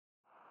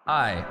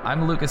Hi,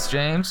 I'm Lucas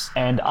James.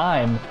 And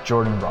I'm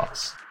Jordan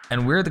Ross.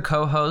 And we're the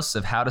co-hosts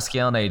of How to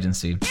Scale an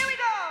Agency. Here we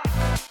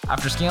go!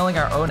 After scaling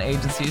our own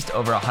agencies to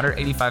over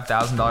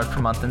 $185,000 per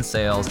month in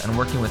sales and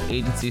working with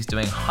agencies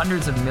doing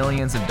hundreds of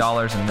millions of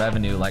dollars in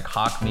revenue like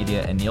Hawk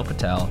Media and Neil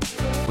Patel,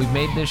 we've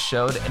made this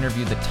show to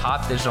interview the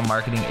top digital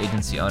marketing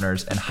agency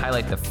owners and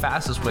highlight the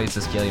fastest ways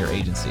to scale your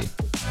agency.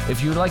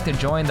 If you would like to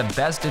join the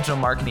best digital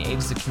marketing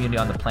agency community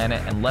on the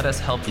planet and let us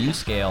help you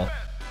scale,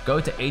 go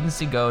to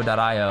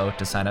agencygo.io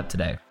to sign up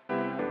today.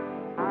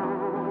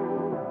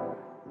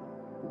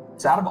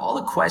 So out of all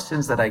the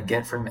questions that I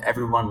get from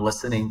everyone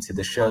listening to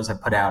the shows I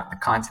put out, the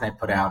content I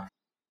put out,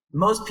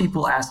 most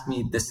people ask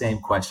me the same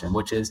question,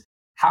 which is,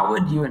 how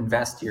would you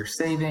invest your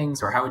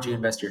savings or how would you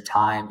invest your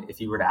time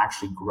if you were to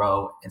actually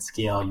grow and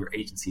scale your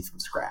agency from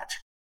scratch?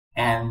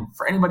 And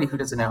for anybody who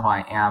doesn't know who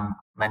I am,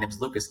 my name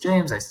is Lucas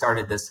James. I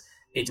started this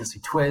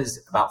agency Twiz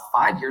about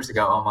 5 years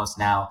ago, almost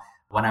now.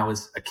 When I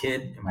was a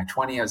kid in my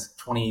 20s, I was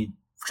 20,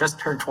 just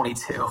turned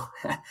 22.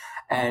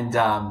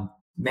 And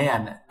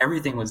man,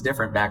 everything was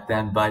different back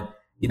then, but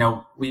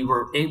we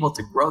were able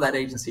to grow that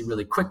agency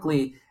really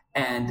quickly.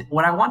 And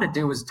what I wanted to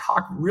do was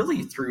talk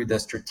really through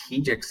the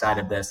strategic side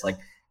of this, like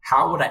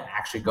how would I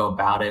actually go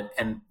about it?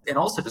 And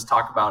also just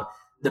talk about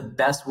the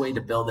best way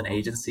to build an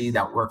agency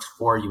that works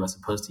for you as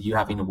opposed to you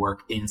having to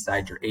work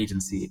inside your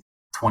agency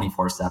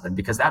 24/7,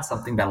 because that's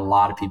something that a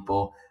lot of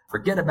people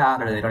forget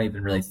about or they don't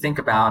even really think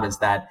about, is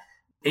that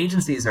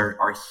agencies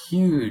are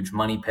huge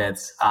money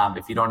pits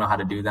if you don't know how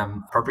to do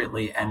them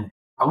appropriately. And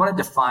I want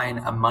to define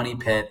a money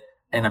pit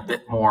in a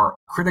bit more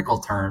critical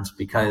terms,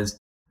 because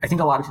I think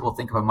a lot of people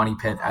think of a money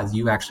pit as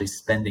you actually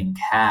spending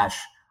cash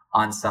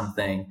on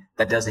something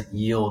that doesn't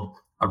yield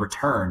a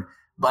return.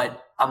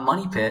 But a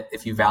money pit,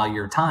 if you value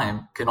your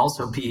time, can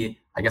also be,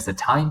 I guess, a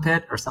time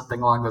pit or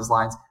something along those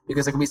lines,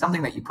 because it can be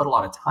something that you put a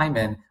lot of time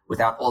in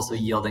without also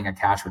yielding a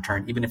cash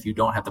return, even if you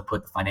don't have to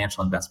put the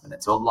financial investment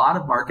in. So a lot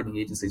of marketing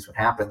agencies, what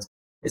happens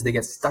is they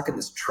get stuck in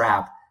this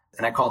trap,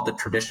 and I call it the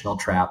traditional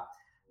trap.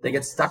 They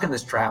get stuck in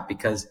this trap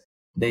because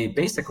they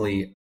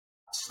basically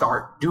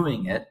start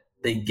doing it.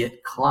 They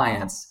get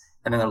clients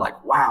and then they're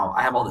like, wow,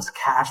 I have all this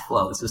cash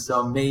flow. This is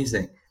so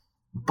amazing.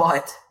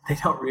 But they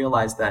don't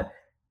realize that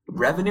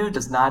revenue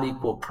does not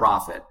equal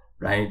profit,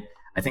 right?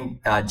 I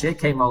think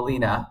J.K.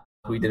 Molina,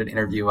 who we did an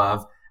interview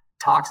of,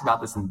 talks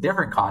about this in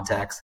different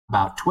contexts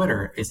about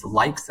Twitter. It's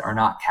likes are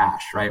not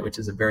cash, right? Which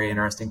is a very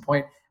interesting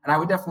point. And I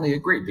would definitely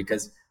agree,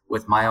 because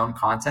with my own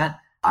content,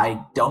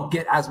 I don't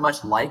get as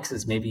much likes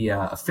as maybe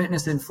a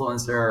fitness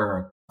influencer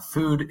or a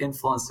food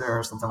influencer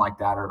or something like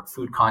that, or a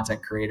food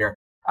content creator.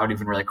 I wouldn't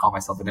even really call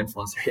myself an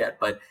influencer yet.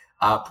 But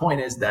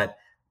point is that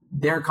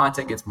their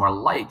content gets more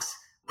likes.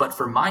 But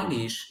for my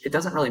niche, it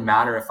doesn't really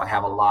matter if I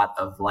have a lot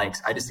of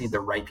likes. I just need the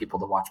right people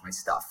to watch my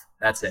stuff.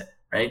 That's it,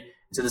 right?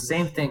 So the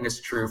same thing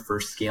is true for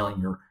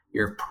scaling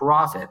your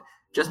profit.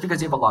 Just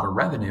because you have a lot of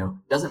revenue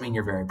doesn't mean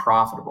you're very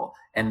profitable.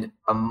 And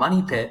a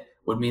money pit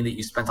would mean that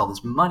you spent all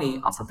this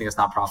money on something that's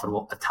not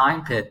profitable. A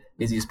time pit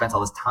means you spent all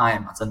this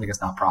time on something that's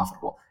not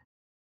profitable.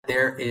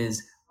 There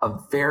is a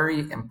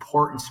very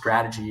important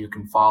strategy you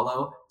can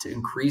follow to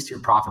increase your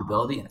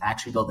profitability and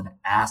actually build an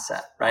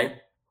asset, right?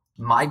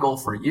 My goal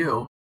for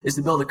you is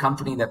to build a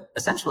company that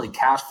essentially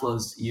cash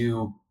flows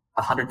you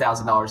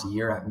 $100,000 a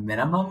year at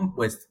minimum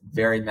with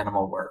very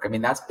minimal work. I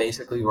mean, that's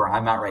basically where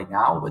I'm at right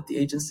now with the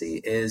agency.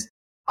 Is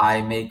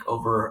I make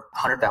over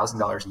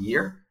 $100,000 a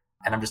year.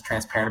 And I'm just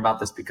transparent about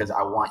this because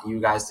I want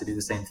you guys to do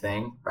the same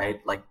thing,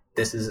 right? Like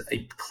this is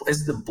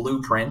a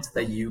blueprint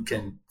that you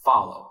can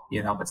follow.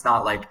 It's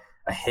not like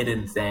a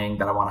hidden thing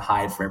that I want to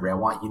hide for everybody.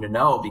 I want you to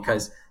know,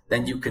 because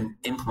then you can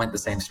implement the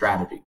same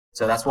strategy.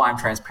 So that's why I'm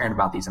transparent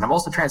about these. And I'm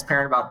also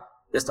transparent about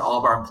this to all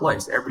of our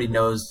employees. Everybody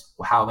knows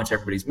how much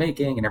everybody's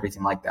making and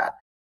everything like that.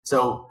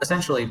 So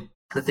essentially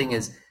the thing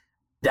is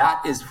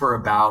that is for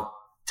about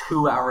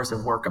 2 hours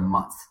of work a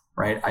month,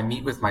 right? I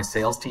meet with my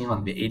sales team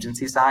on the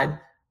agency side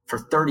for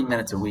 30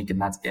 minutes a week,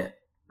 and that's it,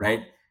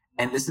 right?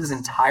 And this is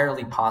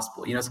entirely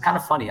possible. It's kind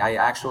of funny. I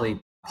actually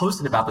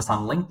posted about this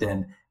on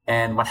LinkedIn,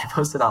 and when I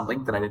posted on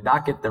LinkedIn, I did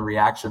not get the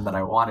reaction that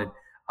I wanted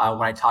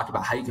when I talked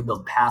about how you can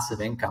build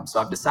passive income.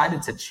 So I've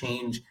decided to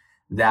change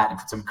that and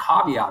put some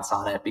caveats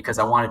on it, because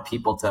I wanted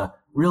people to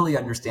really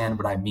understand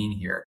what I mean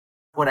here.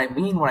 What I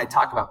mean when I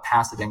talk about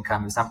passive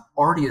income is I'm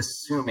already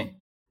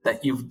assuming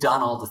that you've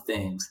done all the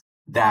things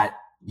that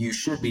you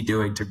should be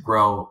doing to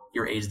grow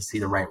your agency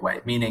the right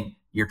way, meaning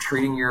you're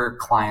treating your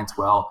clients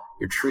well,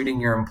 you're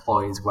treating your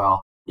employees well,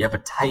 you have a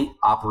tight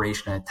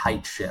operation and a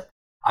tight ship.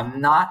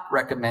 I'm not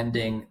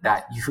recommending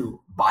that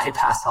you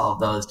bypass all of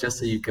those just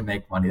so you can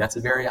make money. That's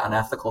a very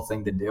unethical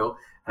thing to do,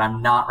 and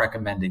I'm not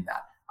recommending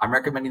that. I'm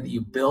recommending that you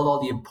build all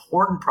the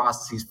important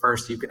processes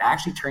first so you can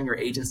actually turn your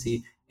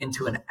agency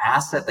into an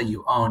asset that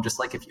you own, just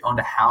like if you owned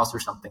a house or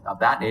something of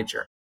that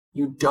nature.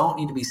 You don't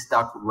need to be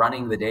stuck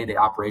running the day-to-day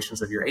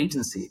operations of your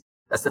agency.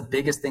 That's the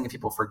biggest thing that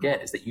people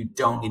forget, is that you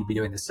don't need to be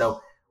doing this.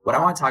 So what I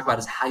want to talk about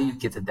is how you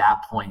get to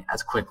that point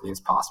as quickly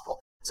as possible.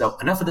 So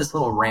enough of this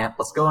little rant.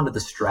 Let's go into the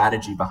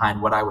strategy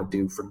behind what I would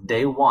do from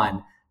day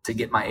one to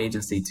get my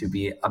agency to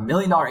be $1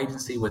 million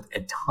agency with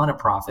a ton of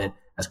profit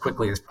as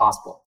quickly as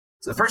possible.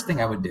 So the first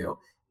thing I would do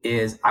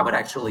is I would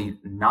actually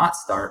not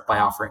start by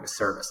offering a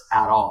service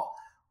at all.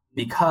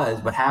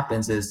 Because what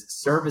happens is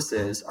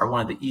services are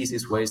one of the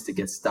easiest ways to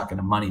get stuck in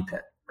a money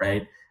pit,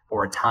 right?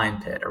 Or a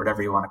time pit or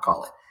whatever you want to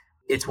call it.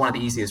 It's one of the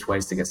easiest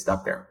ways to get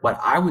stuck there. What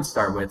I would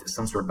start with is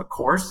some sort of a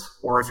course,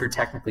 or if you're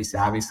technically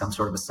savvy, some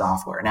sort of a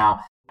software.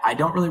 Now, I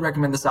don't really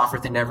recommend the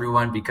software thing to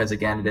everyone because,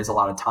 again, it is a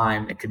lot of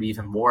time. It could be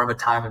even more of a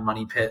time and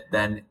money pit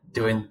than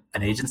doing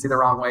an agency the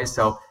wrong way.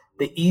 So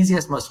the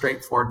easiest, most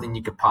straightforward thing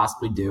you could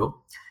possibly do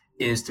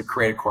is to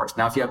create a course.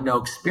 Now, if you have no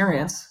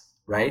experience,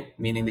 right,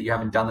 meaning that you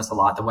haven't done this a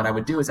lot, then what I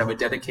would do is I would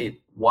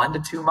dedicate 1 to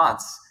 2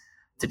 months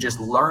to just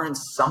learn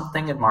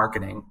something in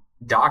marketing,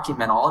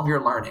 document all of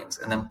your learnings,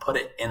 and then put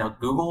it in a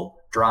Google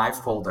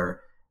Drive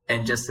folder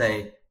and just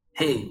say,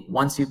 hey,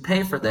 once you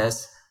pay for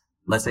this,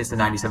 let's say it's a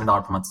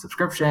 $97 per month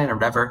subscription or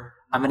whatever,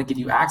 I'm going to give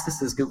you access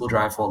to this Google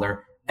Drive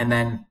folder, and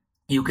then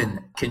you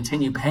can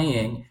continue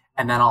paying,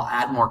 and then I'll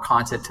add more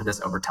content to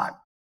this over time.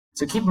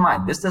 So keep in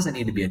mind, this doesn't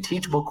need to be a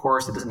teachable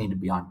course. It doesn't need to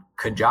be on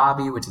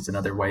Kajabi, which is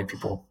another way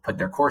people put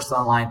their courses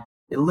online.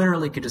 It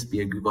literally could just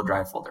be a Google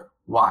Drive folder.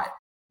 Why?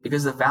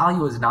 Because the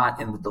value is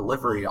not in the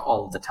delivery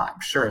all of the time.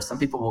 Sure, some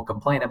people will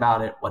complain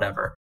about it,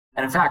 whatever.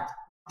 And in fact,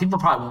 people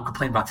probably won't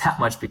complain about that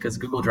much because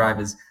Google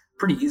Drive is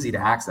pretty easy to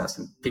access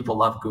and people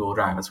love Google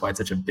Drive. That's why it's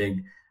such a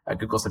big,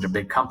 Google's such a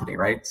big company,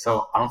 right?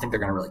 So I don't think they're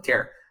going to really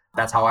care.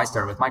 That's how I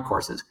started with my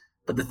courses.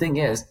 But the thing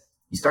is,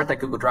 you start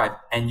that Google Drive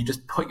and you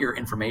just put your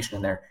information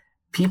in there.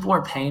 People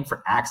are paying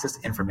for access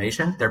to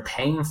information. They're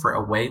paying for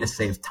a way to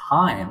save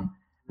time,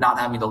 not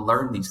having to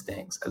learn these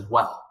things as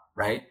well,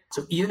 right?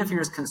 So even if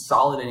you're just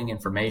consolidating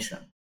information,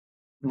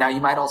 now you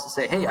might also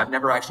say, hey, I've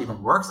never actually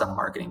even worked on a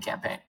marketing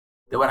campaign.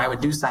 Then what I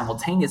would do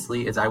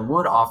simultaneously is I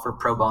would offer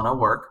pro bono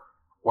work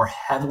or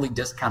heavily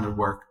discounted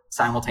work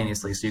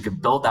simultaneously so you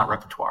could build that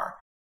repertoire.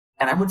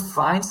 And I would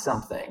find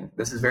something,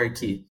 this is very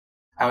key,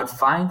 I would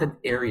find an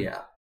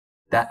area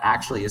that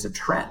actually is a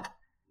trend,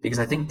 because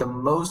I think the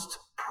most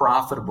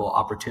profitable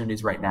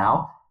opportunities right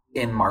now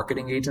in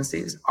marketing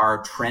agencies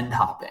are trend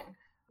hopping.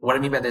 What I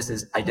mean by this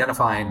is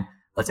identifying,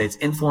 let's say it's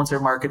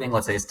influencer marketing,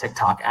 let's say it's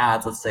TikTok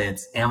ads, let's say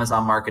it's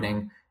Amazon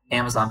marketing,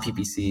 Amazon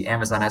PPC,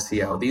 Amazon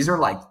SEO. These are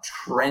like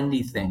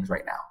trendy things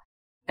right now.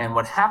 And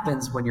what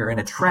happens when you're in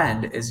a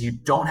trend is you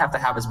don't have to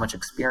have as much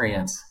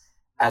experience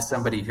as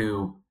somebody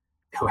who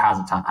has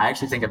a ton. I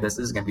actually think of this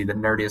is going to be the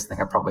nerdiest thing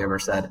I've probably ever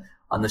said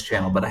on this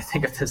channel, but I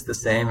think of this the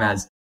same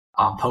as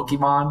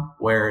Pokemon,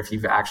 where if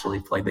you've actually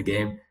played the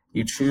game,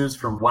 you choose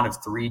from one of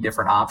 3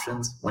 different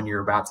options when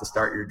you're about to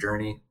start your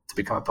journey to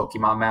become a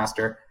Pokemon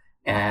master.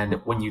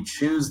 And when you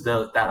choose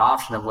that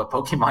option of what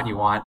Pokemon you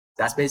want,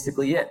 that's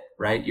basically it,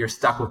 right? You're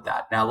stuck with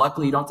that. Now,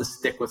 luckily, you don't have to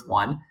stick with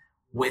one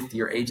with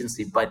your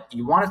agency, but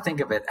you want to think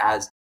of it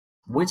as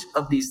which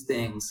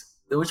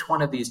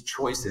one of these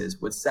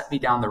choices would set me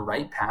down the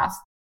right path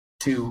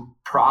to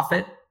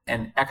profit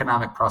and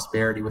economic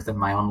prosperity within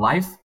my own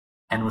life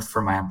and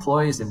for my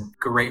employees and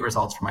great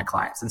results for my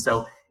clients. And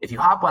so if you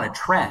hop on a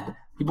trend,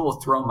 people will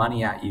throw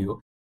money at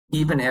you,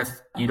 even if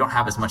you don't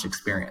have as much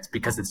experience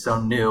because it's so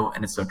new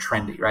and it's so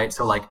trendy, right?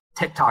 So like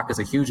TikTok is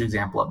a huge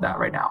example of that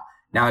right now.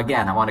 Now,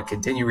 again, I want to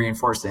continue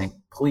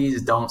reinforcing,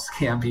 please don't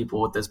scam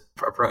people with this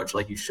approach.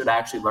 Like you should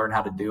actually learn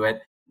how to do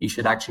it. You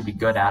should actually be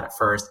good at it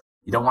first.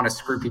 You don't want to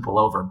screw people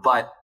over,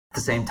 but at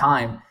the same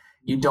time,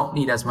 you don't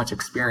need as much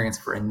experience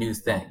for a new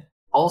thing.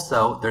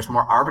 Also, there's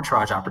more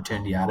arbitrage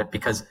opportunity at it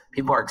because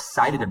people are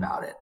excited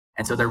about it.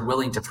 And so they're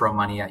willing to throw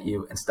money at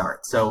you and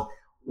start. So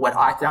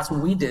that's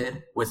what we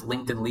did with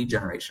LinkedIn lead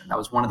generation. That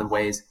was one of the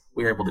ways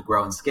we were able to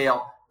grow and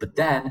scale. But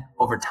then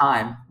over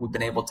time, we've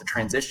been able to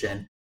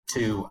transition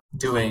to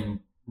doing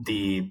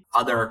the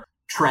other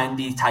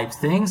trendy type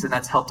things. And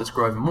that's helped us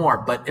grow even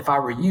more. But if I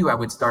were you, I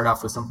would start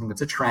off with something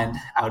that's a trend.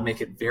 I would make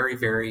it very,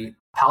 very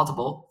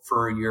palatable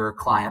for your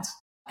clients.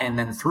 And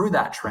then through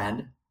that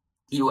trend,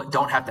 you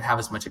don't have to have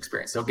as much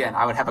experience. So again,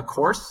 I would have a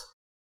course,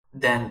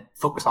 then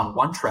focus on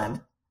one trend,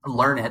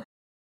 learn it,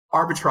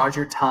 arbitrage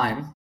your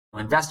time,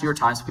 invest your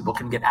time so people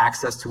can get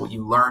access to what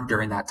you learned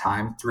during that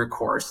time through a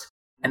course.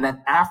 And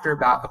then after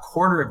about a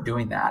quarter of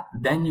doing that,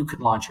 then you can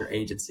launch your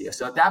agency.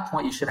 So at that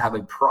point, you should have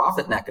a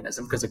profit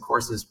mechanism because a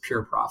course is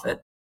pure profit.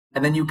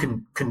 And then you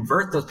can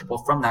convert those people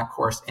from that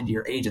course into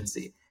your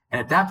agency. And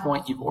at that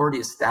point, you've already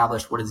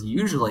established what is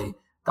usually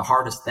the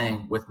hardest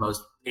thing with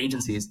most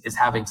agencies is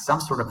having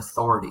some sort of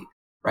authority,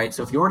 right?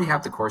 So if you already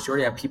have the course, you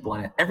already have people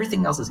in it,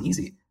 everything else is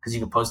easy because you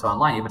can post it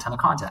online. You have a ton of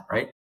content,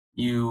 right?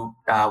 You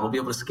will be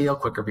able to scale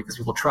quicker because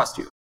people trust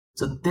you.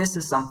 So this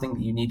is something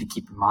that you need to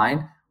keep in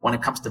mind when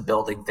it comes to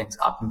building things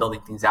up and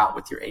building things out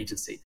with your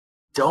agency.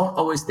 Don't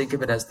always think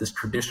of it as this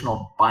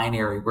traditional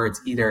binary where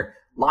it's either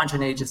launch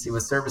an agency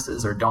with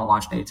services or don't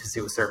launch an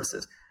agency with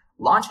services.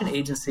 Launch an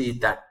agency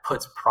that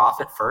puts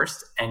profit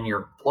first and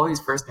your employees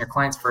first and your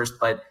clients first,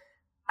 but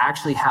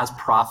actually has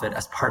profit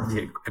as part of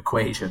the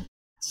equation.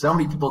 So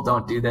many people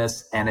don't do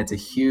this, and it's a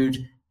huge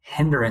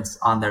hindrance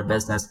on their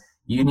business.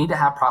 You need to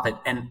have profit,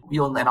 and I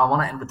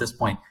want to end with this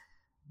point.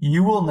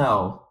 You will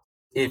know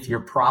if your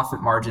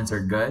profit margins are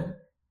good,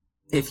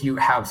 if you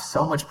have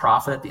so much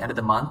profit at the end of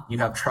the month, you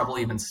have trouble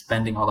even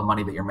spending all the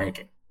money that you're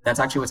making. That's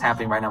actually what's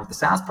happening right now with the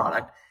SaaS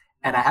product.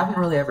 And I haven't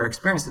really ever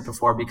experienced it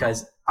before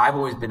because I've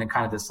always been in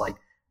kind of this like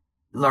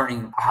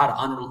learning how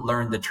to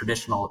unlearn the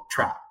traditional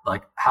trap,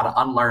 like how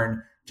to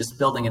unlearn just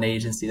building an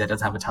agency that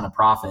doesn't have a ton of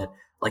profit.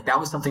 Like that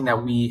was something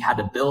that we had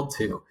to build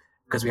to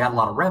because we had a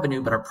lot of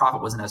revenue, but our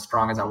profit wasn't as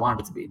strong as I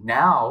wanted it to be.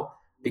 Now,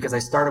 because I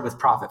started with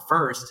profit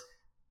first,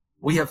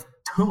 we have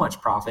too much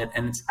profit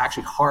and it's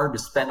actually hard to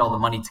spend all the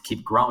money to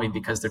keep growing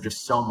because there's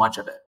just so much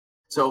of it.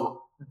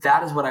 So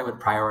that is what I would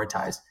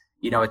prioritize.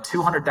 A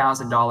 $200,000,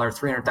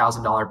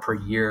 $300,000 per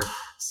year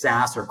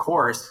SaaS or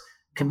course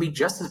can be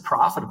just as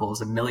profitable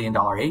as $1 million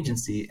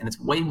agency. And it's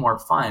way more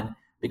fun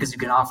because you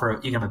can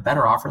have a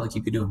better offer. Like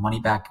you could do a money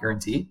back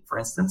guarantee, for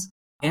instance,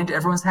 and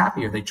everyone's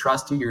happier. They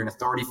trust you. You're an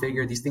authority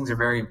figure. These things are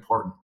very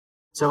important.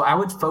 So I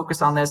would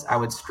focus on this. I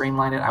would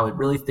streamline it. I would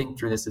really think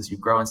through this as you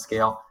grow and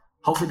scale.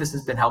 Hopefully this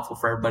has been helpful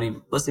for everybody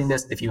listening to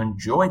this. If you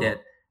enjoyed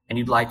it and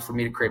you'd like for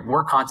me to create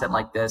more content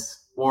like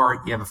this,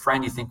 or you have a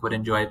friend you think would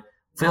enjoy it,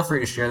 feel free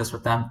to share this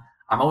with them.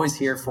 I'm always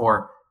here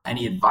for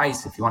any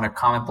advice. If you want to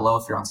comment below,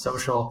 if you're on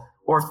social,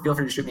 or feel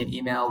free to shoot me an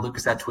email,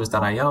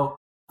 lucas@twiz.io.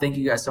 Thank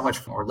you guys so much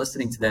for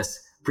listening to this.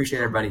 Appreciate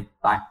everybody.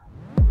 Bye.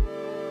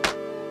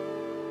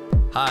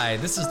 Hi,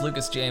 this is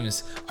Lucas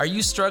James. Are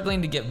you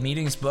struggling to get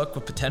meetings booked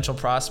with potential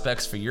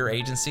prospects for your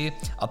agency?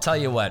 I'll tell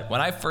you what,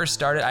 when I first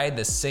started, I had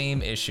the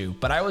same issue,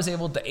 but I was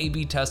able to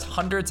A/B test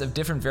hundreds of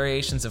different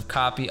variations of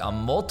copy on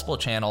multiple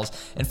channels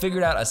and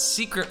figured out a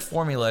secret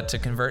formula to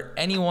convert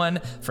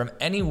anyone from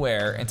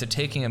anywhere into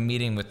taking a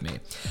meeting with me.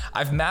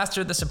 I've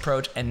mastered this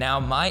approach, and now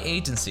my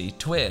agency,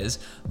 Twiz,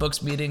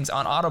 books meetings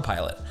on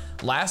autopilot.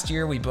 Last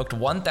year, we booked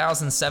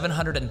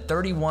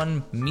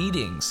 1,731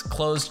 meetings,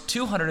 closed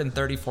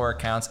 234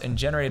 accounts, and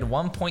generated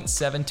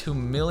 $1.72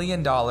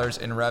 million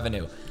in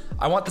revenue.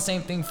 I want the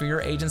same thing for your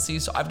agency,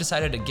 so I've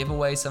decided to give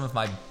away some of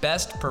my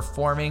best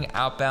performing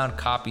outbound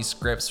copy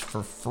scripts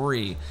for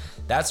free.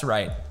 That's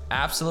right,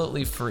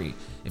 absolutely free.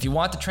 If you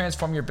want to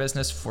transform your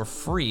business for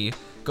free,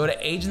 go to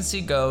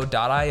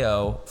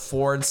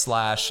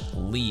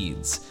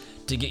agencygo.io/leads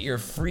to get your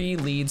free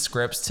lead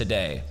scripts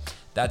today.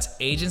 That's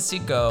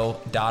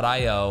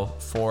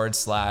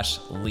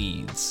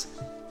agencygo.io/leads.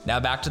 Now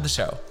back to the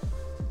show.